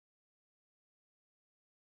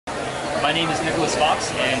My name is Nicholas Fox,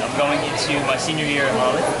 and I'm going into my senior year at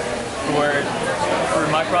Monmouth. For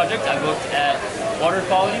my project, I looked at water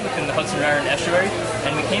quality within the Hudson-Raritan Estuary,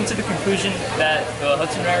 and we came to the conclusion that the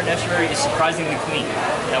Hudson-Raritan Estuary is surprisingly clean.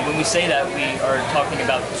 Now, when we say that, we are talking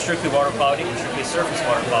about strictly water quality and strictly surface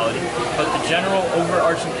water quality, but the general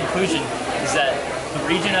overarching conclusion is that the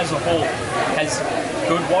region as a whole has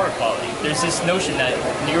good water quality. There's this notion that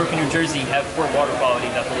New York and New Jersey have poor water quality,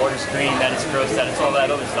 that the water's green, that it's gross, that it's all that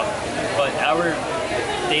other stuff. But our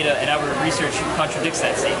data and our research contradicts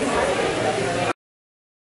that statement.